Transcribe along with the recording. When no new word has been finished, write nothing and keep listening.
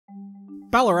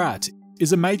Ballarat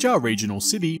is a major regional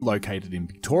city located in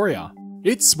Victoria.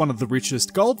 It's one of the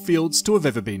richest goldfields to have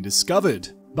ever been discovered,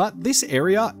 but this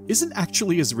area isn't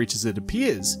actually as rich as it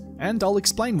appears, and I'll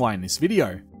explain why in this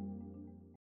video.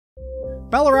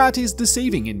 Ballarat is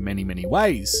deceiving in many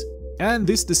ways, and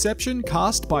this deception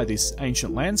cast by this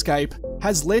ancient landscape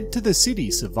has led to the city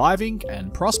surviving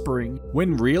and prospering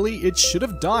when really it should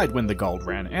have died when the gold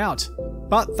ran out.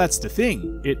 But that's the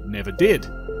thing, it never did.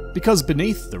 Because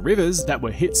beneath the rivers that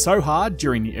were hit so hard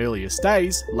during the earliest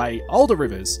days lay older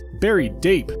rivers, buried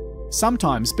deep,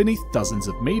 sometimes beneath dozens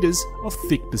of meters of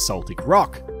thick basaltic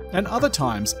rock, and other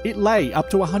times it lay up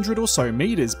to 100 or so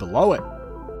meters below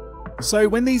it. So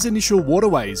when these initial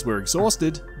waterways were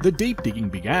exhausted, the deep digging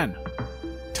began.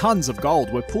 Tons of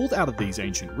gold were pulled out of these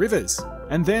ancient rivers,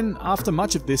 and then after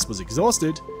much of this was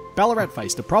exhausted, Ballarat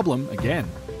faced a problem again.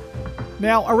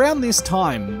 Now, around this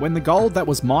time, when the gold that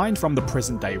was mined from the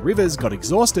present-day rivers got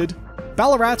exhausted,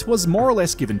 Ballarat was more or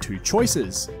less given two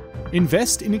choices.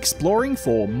 Invest in exploring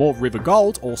for more river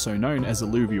gold, also known as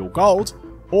alluvial gold,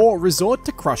 or resort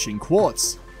to crushing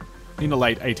quartz. In the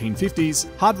late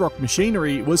 1850s, hard rock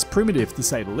machinery was primitive to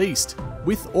say the least,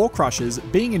 with ore crushers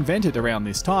being invented around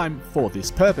this time for this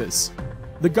purpose.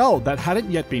 The gold that hadn't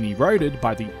yet been eroded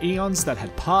by the eons that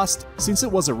had passed since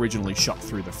it was originally shot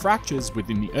through the fractures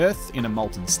within the earth in a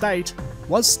molten state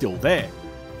was still there,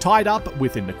 tied up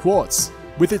within the quartz,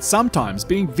 with it sometimes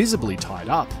being visibly tied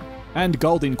up. And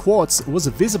gold in quartz was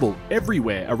visible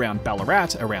everywhere around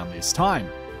Ballarat around this time.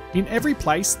 In every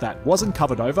place that wasn't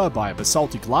covered over by a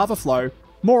basaltic lava flow,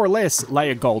 more or less lay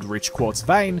a gold-rich quartz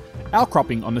vein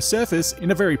outcropping on the surface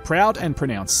in a very proud and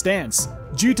pronounced stance,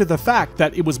 due to the fact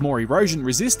that it was more erosion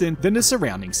resistant than the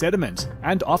surrounding sediment,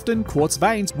 and often quartz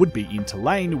veins would be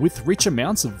interlain with rich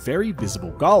amounts of very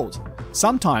visible gold,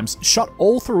 sometimes shot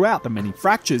all throughout the many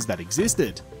fractures that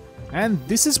existed. And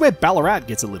this is where Ballarat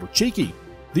gets a little cheeky.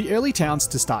 The early towns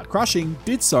to start crushing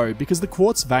did so because the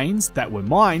quartz veins that were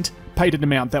mined paid an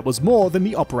amount that was more than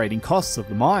the operating costs of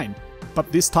the mine. But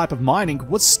this type of mining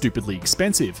was stupidly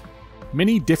expensive.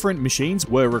 Many different machines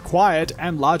were required,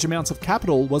 and large amounts of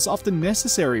capital was often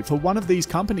necessary for one of these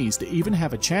companies to even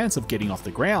have a chance of getting off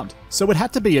the ground. So it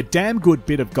had to be a damn good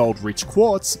bit of gold-rich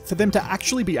quartz for them to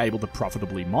actually be able to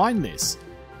profitably mine this.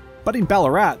 But in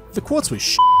Ballarat, the quartz was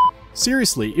shit.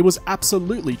 Seriously, it was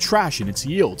absolutely trash in its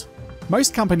yield.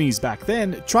 Most companies back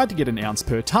then tried to get an ounce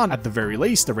per ton at the very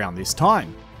least around this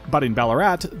time. But in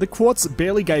Ballarat, the quartz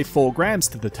barely gave 4 grams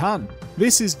to the ton.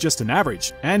 This is just an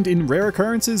average, and in rare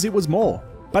occurrences it was more.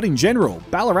 But in general,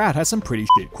 Ballarat has some pretty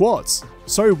shit quartz.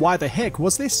 So why the heck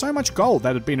was there so much gold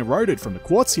that had been eroded from the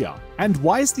quartz here? And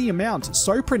why is the amount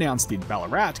so pronounced in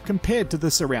Ballarat compared to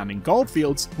the surrounding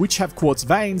goldfields, which have quartz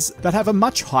veins that have a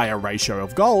much higher ratio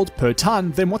of gold per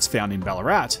ton than what's found in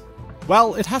Ballarat?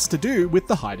 Well, it has to do with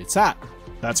the height it's at.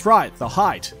 That's right, the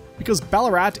height. Because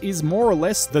Ballarat is more or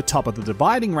less the top of the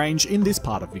dividing range in this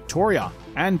part of Victoria,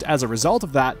 and as a result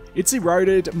of that, it's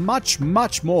eroded much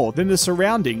more than the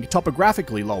surrounding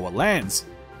topographically lower lands,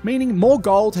 meaning more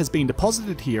gold has been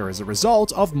deposited here as a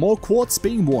result of more quartz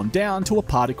being worn down to a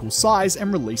particle size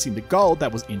and releasing the gold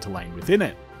that was interlain within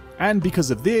it. And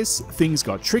because of this, things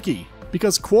got tricky,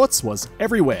 because quartz was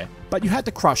everywhere, but you had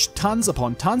to crush tons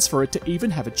upon tons for it to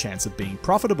even have a chance of being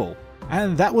profitable.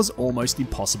 And that was almost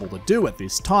impossible to do at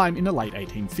this time in the late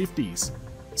 1850s.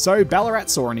 So Ballarat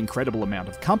saw an incredible amount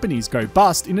of companies go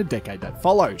bust in a decade that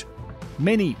followed.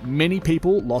 Many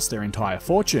people lost their entire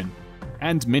fortune,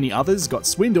 and many others got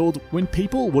swindled when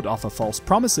people would offer false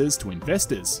promises to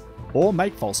investors, or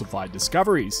make falsified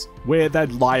discoveries, where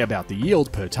they'd lie about the yield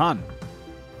per ton.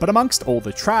 But amongst all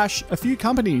the trash, a few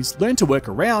companies learned to work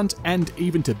around and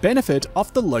even to benefit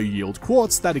off the low-yield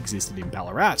quartz that existed in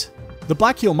Ballarat. The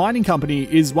Black Hill Mining Company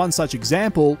is one such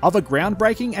example of a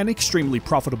groundbreaking and extremely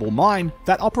profitable mine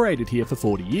that operated here for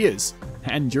 40 years,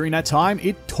 and during that time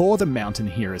it tore the mountain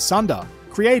here asunder,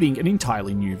 creating an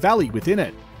entirely new valley within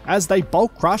it, as they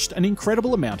bulk crushed an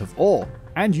incredible amount of ore,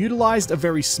 and utilised a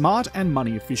very smart and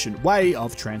money efficient way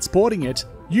of transporting it,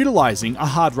 utilising a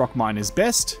hard rock miner's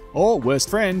best, or worst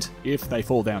friend, if they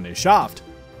fall down their shaft: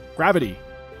 gravity.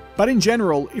 But in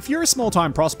general, if you're a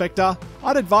small-time prospector,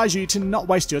 I'd advise you to not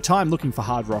waste your time looking for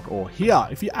hard rock ore here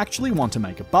if you actually want to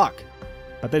make a buck.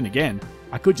 But then again,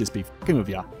 I could just be f***ing with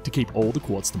you to keep all the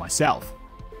quartz to myself.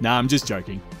 Nah, I'm just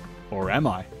joking. Or am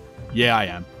I? Yeah, I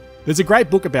am. There's a great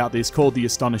book about this called The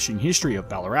Astonishing History of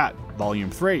Ballarat, Volume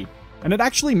 3, and it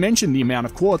actually mentioned the amount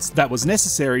of quartz that was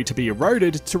necessary to be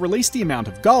eroded to release the amount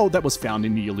of gold that was found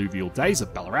in the alluvial days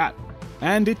of Ballarat.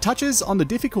 And it touches on the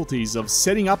difficulties of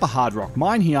setting up a hard rock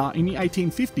mine here in the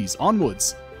 1850s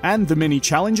onwards, and the many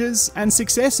challenges and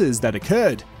successes that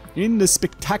occurred, in the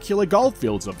spectacular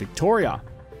Goldfields of Victoria,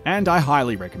 and I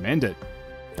highly recommend it.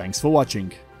 Thanks for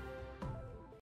watching.